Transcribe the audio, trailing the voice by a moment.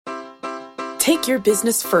Take your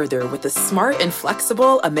business further with the smart and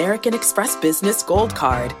flexible American Express Business Gold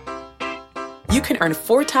Card. You can earn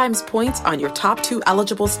 4 times points on your top 2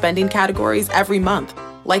 eligible spending categories every month,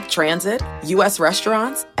 like transit, U.S.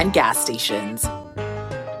 restaurants, and gas stations.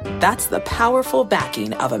 That's the powerful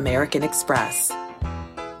backing of American Express.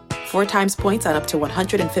 4 times points on up to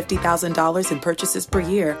 $150,000 in purchases per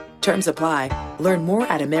year. Terms apply. Learn more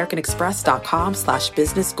at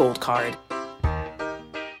americanexpress.com/businessgoldcard.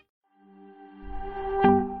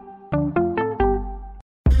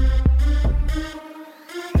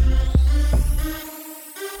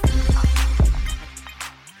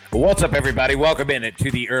 What's up, everybody? Welcome in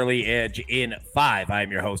to the Early Edge in 5. I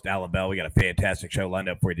am your host, Alan Bell. We got a fantastic show lined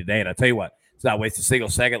up for you today. And I'll tell you what, let's not waste a single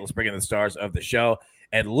second. Let's bring in the stars of the show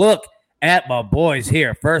and look at my boys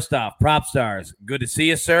here. First off, Prop Stars. Good to see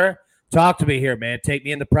you, sir. Talk to me here, man. Take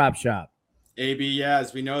me in the prop shop. AB, yeah,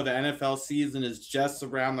 as we know, the NFL season is just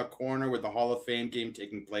around the corner with the Hall of Fame game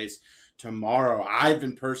taking place tomorrow. I've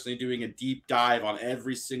been personally doing a deep dive on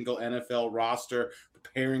every single NFL roster,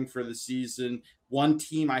 preparing for the season. One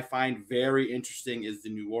team I find very interesting is the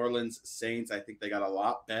New Orleans Saints. I think they got a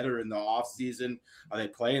lot better in the offseason. They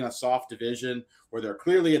play in a soft division where they're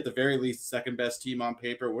clearly at the very least second best team on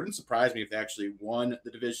paper. It wouldn't surprise me if they actually won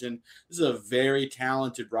the division. This is a very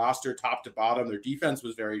talented roster, top to bottom. Their defense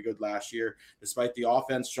was very good last year, despite the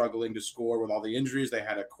offense struggling to score with all the injuries. They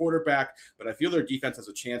had a quarterback, but I feel their defense has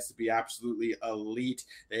a chance to be absolutely elite.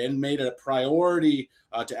 They had made it a priority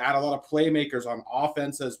to add a lot of playmakers on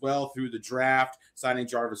offense as well through the draft, signing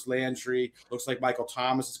Jarvis Landry. Looks like Michael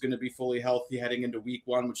Thomas is going to be fully healthy heading into week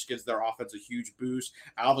 1, which gives their offense a huge boost.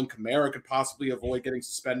 Alvin Kamara could possibly avoid getting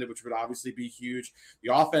suspended, which would obviously be huge.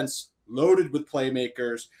 The offense loaded with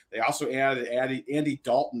playmakers. They also added Andy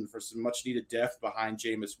Dalton for some much-needed depth behind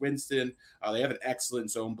Jameis Winston. They have an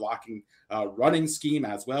excellent zone blocking running scheme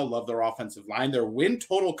as well. Love their offensive line. Their win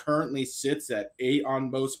total currently sits at 8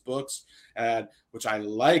 on most books, which I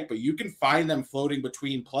like, but you can find them floating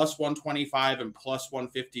between plus 125 and plus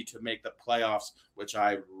 150 to make the playoffs, which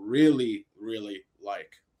I really, really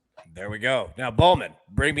like. There we go. Now, Bowman,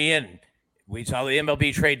 bring me in. We saw the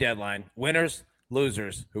MLB trade deadline. Winners,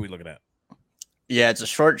 losers, who are we looking at? Yeah, it's a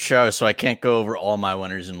short show, so I can't go over all my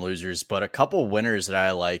winners and losers, but a couple winners that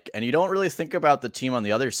I like. And you don't really think about the team on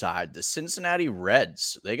the other side. The Cincinnati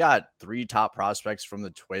Reds, they got 3 top prospects from the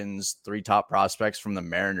Twins, 3 top prospects from the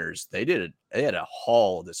Mariners. They had a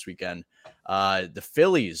haul this weekend. The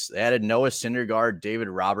Phillies, they added Noah Syndergaard, David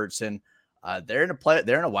Robertson. They're in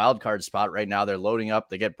a wild card spot right now. They're loading up.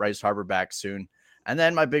 They get Bryce Harper back soon. And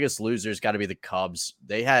then my biggest loser's got to be the Cubs.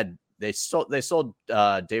 They sold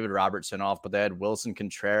David Robertson off, but they had Wilson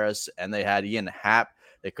Contreras and they had Ian Happ.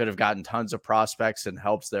 They could have gotten tons of prospects and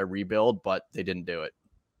helps their rebuild, but they didn't do it.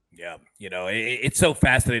 Yeah, it's so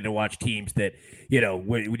fascinating to watch teams that,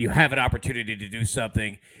 when you have an opportunity to do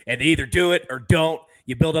something and they either do it or don't,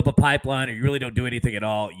 you build up a pipeline or you really don't do anything at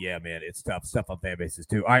all. Yeah, man, it's tough stuff on fan bases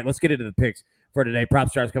too. All right, let's get into the picks for today.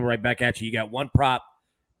 Prop Stars coming right back at you. You got one prop.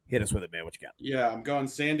 Hit us with it, man. What you got? Yeah, I'm going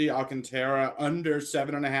Sandy Alcantara under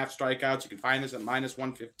 7.5 strikeouts. You can find this at minus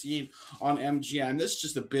 115 on MGM. This is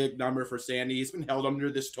just a big number for Sandy. He's been held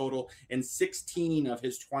under this total in 16 of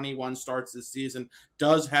his 21 starts this season.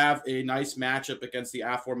 Does have a nice matchup against the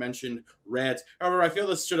aforementioned Reds. However, I feel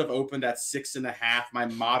this should have opened at 6.5. My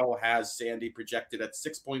model has Sandy projected at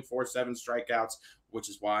 6.47 strikeouts, which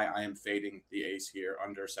is why I am fading the ace here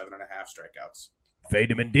under 7.5 strikeouts.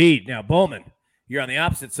 Fade him indeed. Now, Bowman, you're on the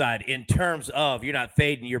opposite side in terms of you're not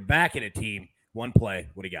fading, you're backing a team. One play.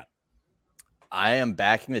 What do you got? I am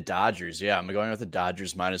backing the Dodgers. Yeah, I'm going with the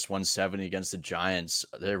Dodgers minus 170 against the Giants.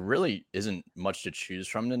 There really isn't much to choose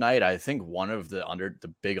from tonight. I think one of the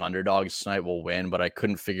big underdogs tonight will win, but I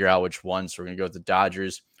couldn't figure out which one, so we're going to go with the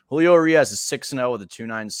Dodgers. Julio Urias is 6-0 with a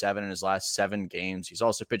 2.97 in his last 7 games. He's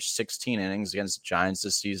also pitched 16 innings against the Giants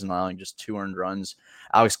this season, allowing just 2 earned runs.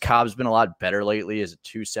 Alex Cobb's been a lot better lately. He's at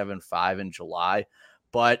 2.75 in July,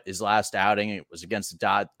 but his last outing, it was against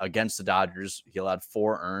the Dodgers. He allowed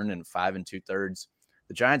 4 earned and 5 2/3.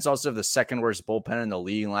 The Giants also have the second worst bullpen in the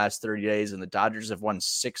league in the last 30 days, and the Dodgers have won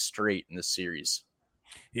 6 straight in this series.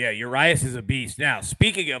 Yeah, Urias is a beast. Now,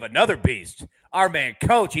 speaking of another beast, our man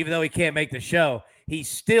Coach, even though he can't make the show, he's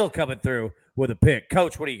still coming through with a pick.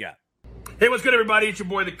 Coach, what do you got? Hey, what's good, everybody? It's your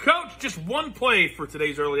boy, the Coach. Just one play for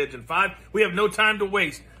today's Early Edge in 5. We have no time to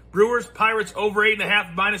waste. Brewers, Pirates over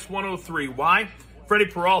 8.5, minus 103. Why? Freddie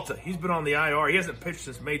Peralta, he's been on the IR. He hasn't pitched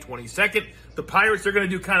since May 22nd. The Pirates are going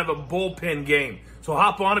to do kind of a bullpen game. So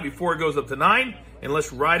hop on it before it goes up to 9, and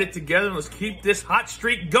let's ride it together, and let's keep this hot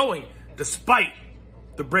streak going, despite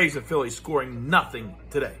the Braves and Phillies scoring nothing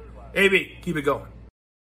today. AB, keep it going.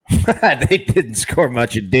 They didn't score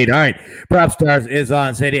much indeed. All right. Prop Stars is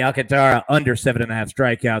on. Sadie Alcantara under 7.5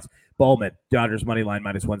 strikeouts. Bowman, Dodgers money line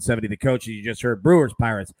 -170. The coaches you just heard, Brewers,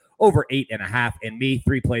 Pirates over 8.5. And me,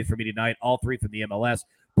 3 plays for me tonight, all 3 from the MLS.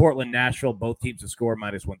 Portland, Nashville, both teams to score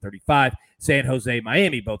 -135. San Jose,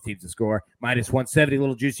 Miami, both teams to score -170. A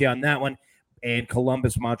little juicy on that one. And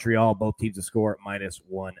Columbus, Montreal, both teams to score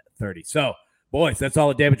 -130. So, boys, that's all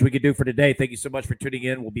the damage we can do for today. Thank you so much for tuning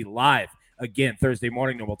in. We'll be live again Thursday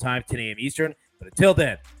morning, normal time, 10 a.m. Eastern. But until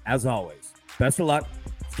then, as always, best of luck.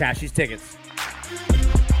 Cash these tickets.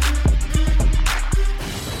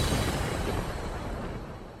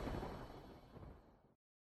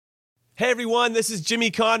 Hey everyone, this is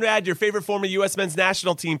Jimmy Conrad, your favorite former U.S. men's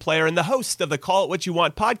national team player and the host of the Call It What You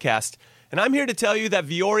Want podcast. And I'm here to tell you that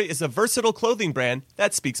Vuori is a versatile clothing brand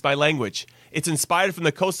that speaks my language. It's inspired from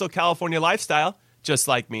the coastal California lifestyle, just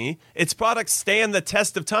like me. Its products stand the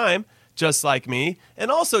test of time, just like me.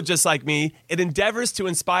 And also just like me, it endeavors to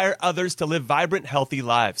inspire others to live vibrant, healthy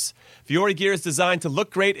lives. Vuori gear is designed to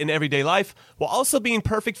look great in everyday life while also being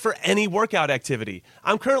perfect for any workout activity.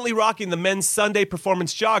 I'm currently rocking the men's Sunday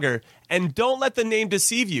Performance Jogger, and don't let the name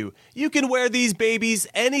deceive you. You can wear these babies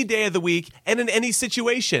any day of the week and in any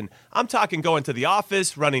situation. I'm talking going to the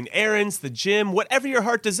office, running errands, the gym, whatever your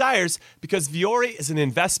heart desires, because Vuori is an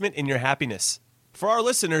investment in your happiness. For our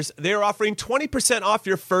listeners, they are offering 20% off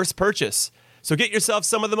your first purchase. So get yourself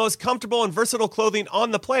some of the most comfortable and versatile clothing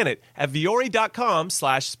on the planet at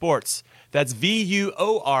vuori.com/sports. That's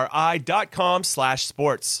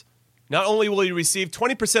VUORI.com/sports. Not only will you receive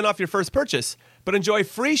 20% off your first purchase, but enjoy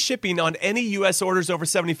free shipping on any U.S. orders over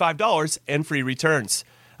 $75 and free returns.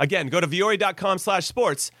 Again, go to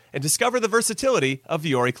vuori.com/sports and discover the versatility of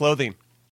Vuori clothing.